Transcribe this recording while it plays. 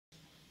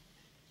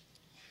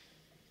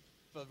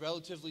A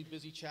relatively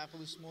busy chapel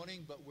this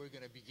morning, but we're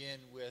going to begin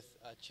with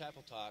a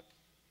chapel talk.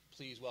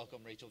 Please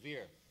welcome Rachel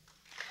Vear.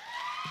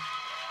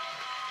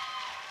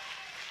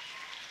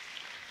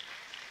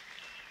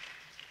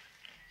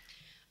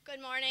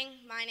 Good morning.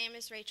 My name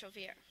is Rachel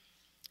Vear.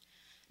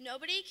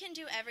 Nobody can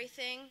do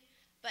everything,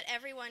 but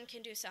everyone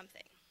can do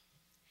something.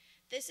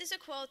 This is a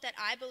quote that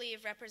I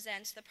believe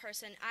represents the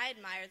person I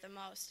admire the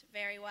most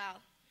very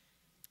well.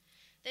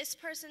 This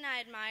person I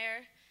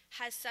admire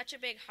has such a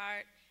big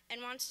heart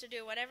and wants to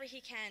do whatever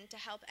he can to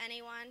help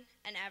anyone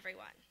and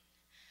everyone.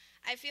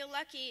 I feel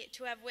lucky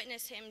to have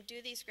witnessed him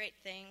do these great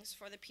things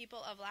for the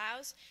people of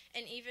Laos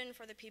and even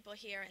for the people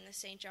here in the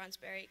St.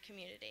 Johnsbury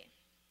community.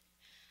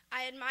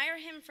 I admire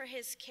him for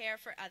his care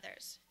for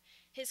others,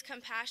 his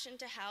compassion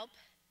to help,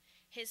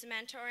 his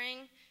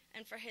mentoring,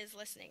 and for his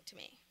listening to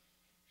me.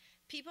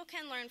 People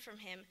can learn from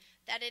him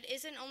that it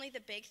isn't only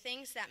the big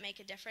things that make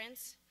a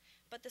difference,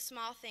 but the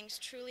small things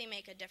truly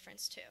make a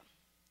difference too.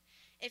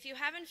 If you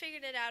haven't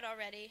figured it out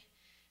already,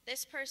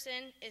 this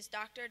person is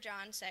Dr.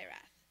 John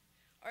Sayrath,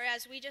 or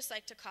as we just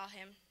like to call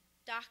him,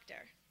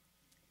 Doctor.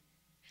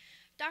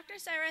 Dr.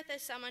 Sayrath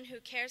is someone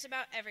who cares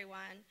about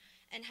everyone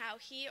and how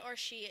he or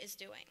she is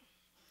doing.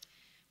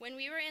 When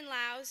we were in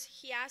Laos,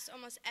 he asked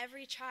almost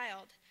every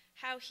child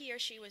how he or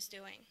she was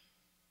doing.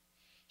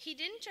 He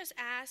didn't just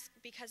ask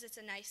because it's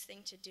a nice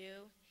thing to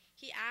do.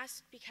 He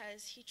asked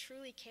because he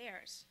truly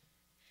cares.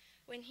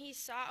 When he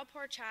saw a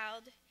poor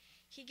child,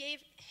 he gave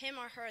him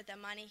or her the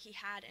money he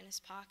had in his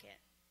pocket.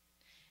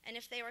 And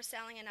if they were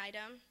selling an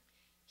item,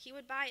 he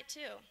would buy it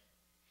too.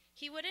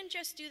 He wouldn't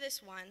just do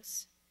this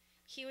once.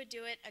 He would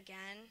do it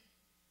again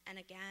and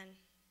again.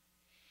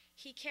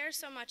 He cares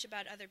so much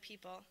about other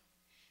people.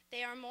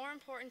 They are more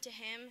important to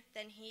him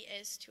than he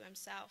is to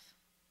himself.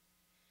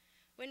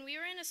 When we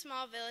were in a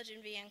small village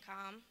in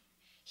Vear.mov,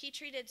 he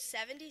treated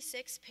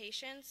 76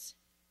 patients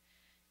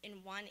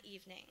in one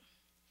evening.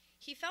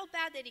 He felt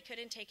bad that he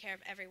couldn't take care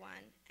of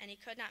everyone, and he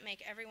could not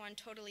make everyone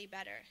totally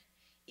better,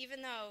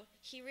 even though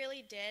he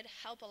really did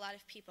help a lot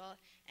of people,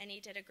 and he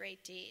did a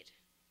great deed.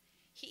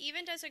 He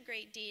even does a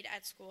great deed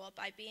at school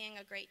by being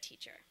a great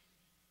teacher.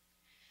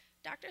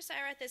 Dr.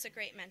 Sayrath is a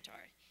great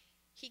mentor.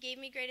 He gave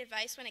me great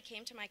advice when it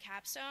came to my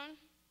capstone,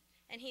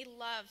 and he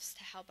loves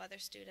to help other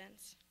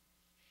students.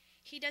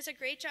 He does a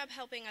great job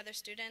helping other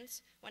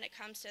students when it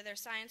comes to their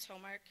science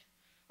homework,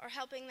 or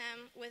helping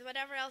them with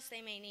whatever else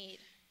they may need.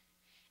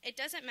 It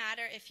doesn't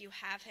matter if you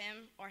have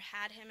him or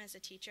had him as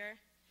a teacher.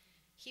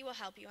 He will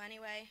help you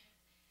anyway.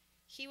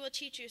 He will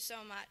teach you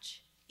so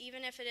much,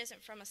 even if it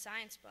isn't from a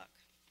science book.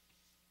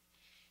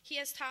 He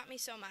has taught me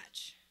so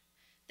much.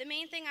 The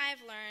main thing I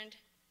have learned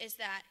is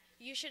that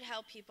you should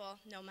help people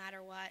no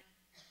matter what.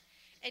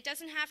 It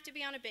doesn't have to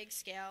be on a big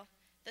scale.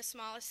 The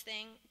smallest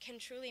thing can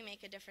truly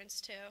make a difference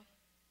too.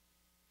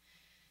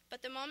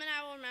 But the moment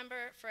I will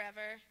remember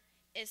forever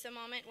is the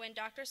moment when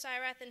Dr.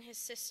 Sayrath and his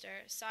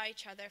sister saw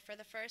each other for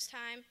the first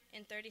time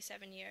in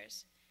 37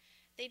 years.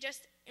 They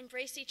just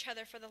embraced each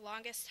other for the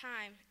longest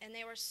time, and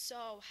they were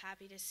so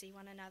happy to see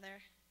one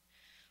another.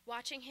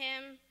 Watching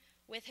him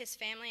with his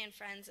family and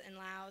friends in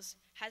Laos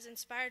has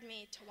inspired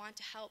me to want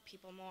to help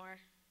people more.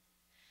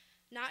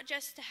 Not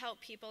just to help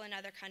people in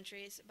other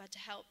countries, but to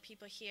help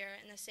people here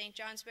in the St.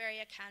 Johnsbury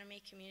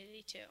Academy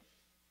community too.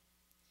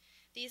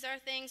 These are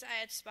things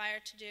I aspire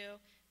to do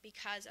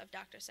because of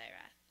Dr.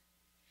 Sayrath.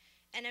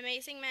 An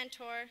amazing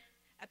mentor,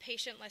 a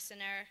patient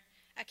listener,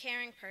 a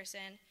caring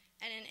person,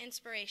 and an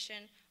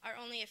inspiration are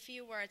only a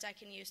few words I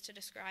can use to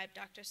describe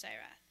Dr.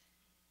 Sayrath.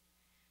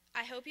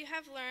 I hope you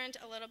have learned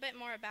a little bit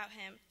more about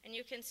him and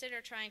you consider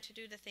trying to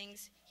do the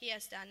things he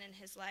has done in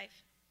his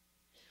life.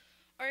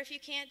 Or if you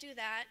can't do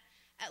that,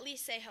 at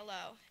least say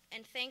hello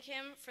and thank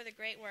him for the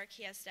great work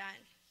he has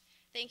done.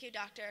 Thank you,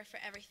 Doctor, for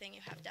everything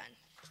you have done.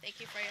 Thank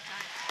you for your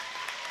time.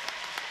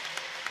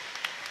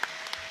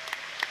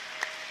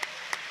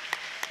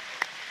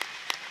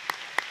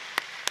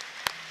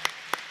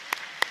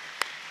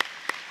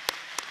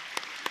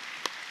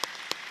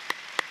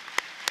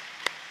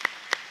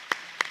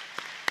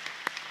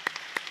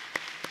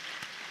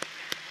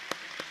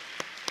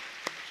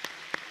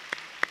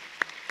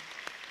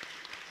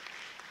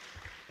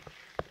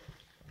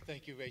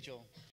 Thank you, Rachel.